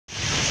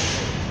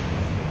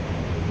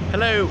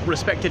Hello,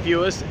 respected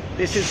viewers.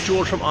 This is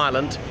George from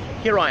Ireland.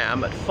 Here I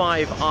am at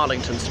 5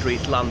 Arlington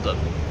Street, London.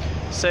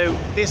 So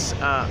this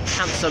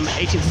handsome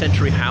 18th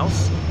century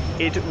house,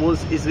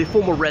 is the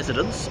former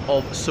residence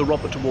of Sir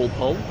Robert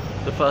Walpole,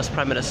 the first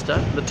Prime Minister,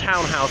 the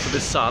townhouse of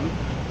his son,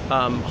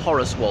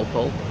 Horace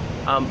Walpole.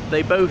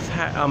 They both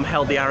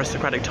held the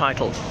aristocratic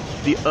title,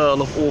 the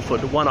Earl of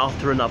Orford, one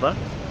after another.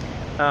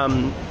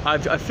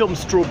 I've filmed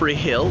Strawberry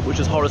Hill, which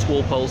is Horace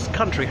Walpole's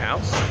country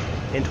house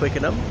in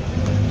Twickenham.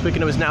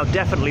 Twickenham is now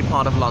definitely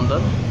part of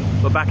London,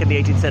 but back in the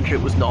 18th century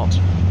it was not.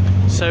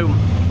 So,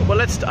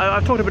 well,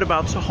 I've talked a bit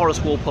about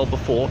Horace Walpole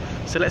before,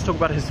 so let's talk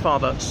about his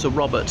father, Sir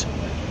Robert.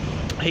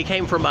 He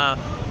came from a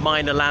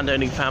minor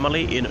landowning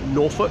family in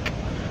Norfolk,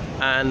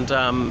 and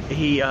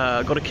he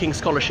got a King's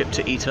Scholarship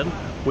to Eton,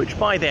 which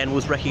by then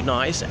was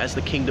recognised as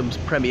the kingdom's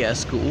premier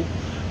school.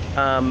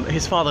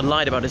 His father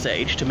lied about his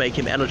age to make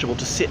him eligible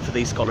to sit for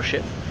the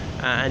scholarship,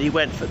 and he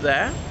went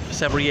there for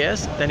several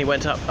years. Then he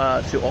went up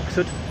to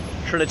Oxford,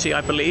 Trinity,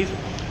 I believe,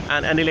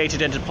 and he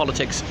later entered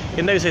politics.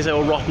 In those days, they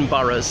were rotten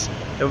boroughs.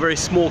 They were very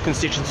small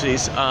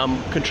constituencies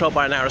controlled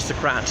by an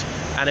aristocrat,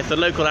 and if the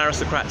local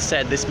aristocrat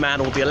said this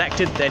man will be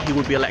elected, then he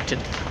would be elected.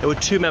 There were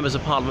 2 members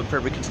of parliament for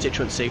every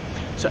constituency,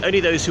 so only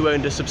those who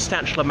owned a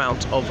substantial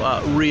amount of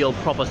real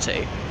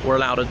property were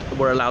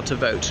allowed to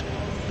vote.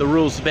 The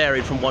rules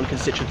varied from one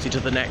constituency to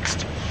the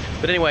next.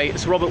 But anyway,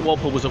 Sir Robert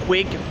Walpole was a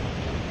Whig.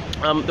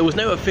 There was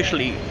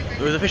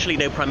officially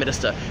no Prime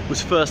Minister. He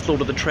was First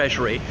Lord of the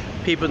Treasury.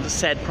 People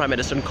said Prime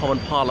Minister in common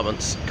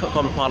parlance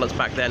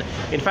back then.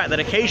 In fact, they'd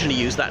occasionally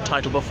used that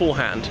title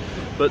beforehand.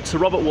 But Sir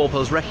Robert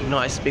Walpole is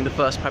recognised as being the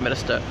first Prime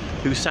Minister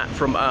who sat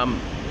from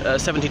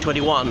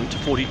 1721 to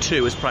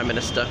 42 as Prime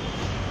Minister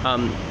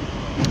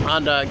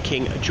under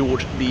King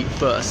George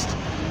I.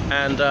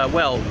 And,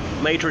 well,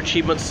 major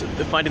achievements,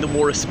 finding the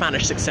War of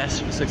Spanish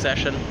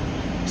succession.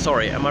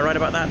 Sorry, am I right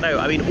about that? No,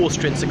 I mean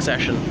Austrian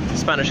succession.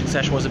 Spanish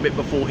succession was a bit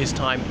before his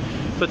time.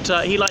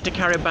 But he liked to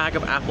carry a bag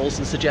of apples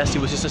and suggest he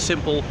was just a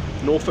simple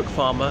Norfolk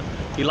farmer.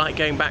 He liked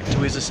going back to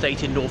his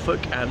estate in Norfolk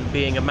and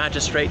being a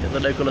magistrate at the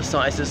local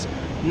assizes.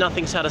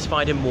 Nothing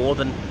satisfied him more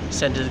than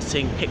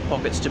sentencing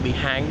pickpockets to be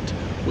hanged,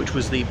 which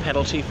was the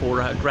penalty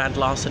for grand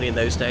larceny in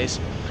those days.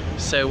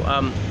 So,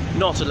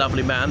 not a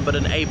lovely man, but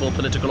an able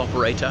political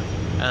operator,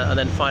 and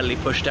then finally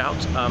pushed out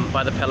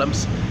by the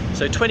Pelhams.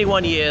 So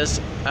 21 years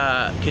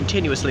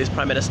continuously as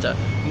Prime Minister.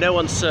 No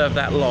one served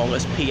that long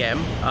as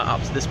PM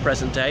up to this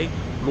present day.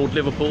 Lord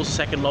Liverpool's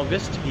second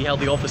longest. He held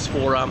the office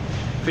for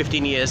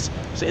 15 years.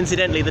 So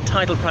incidentally, the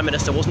title Prime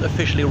Minister wasn't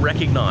officially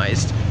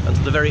recognised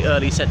until the very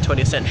early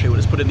 20th century, when it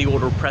was put in the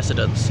order of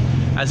precedence,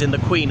 as in the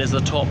Queen as the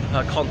top,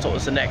 her consort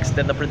was the next,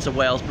 then the Prince of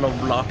Wales, blah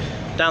blah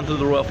blah, down through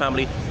the royal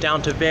family,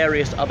 down to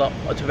various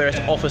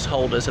office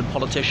holders and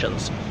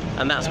politicians.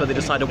 And that's where they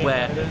decided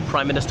where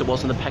Prime Minister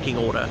was in the pecking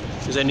order.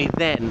 It was only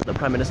then the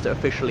Prime Minister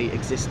officially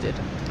existed.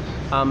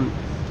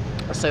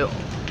 So,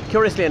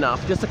 curiously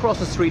enough, just across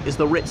the street is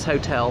the Ritz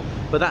Hotel,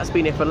 but that's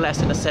been here for less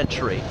than a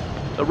century.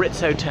 The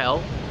Ritz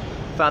Hotel,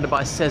 founded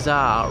by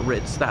César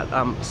Ritz, that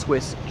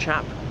Swiss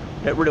chap.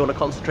 Don't really want to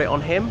concentrate on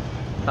him.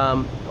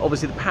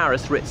 Obviously the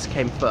Paris Ritz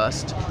came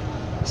first.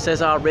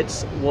 César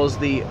Ritz was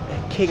the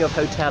king of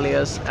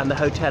hoteliers and the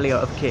hotelier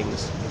of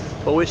kings.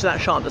 But which that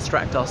shan't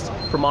distract us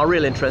from our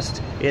real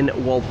interest in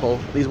Walpole.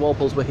 These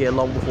Walpoles were here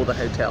long before the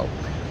hotel.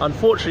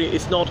 Unfortunately,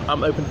 it's not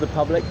open to the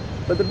public,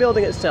 but the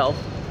building itself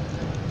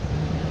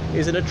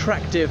is an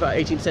attractive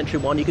 18th century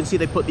one. You can see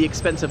they put the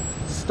expensive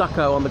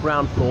stucco on the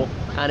ground floor,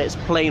 and it's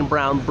plain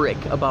brown brick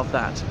above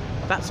that.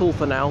 That's all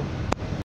for now.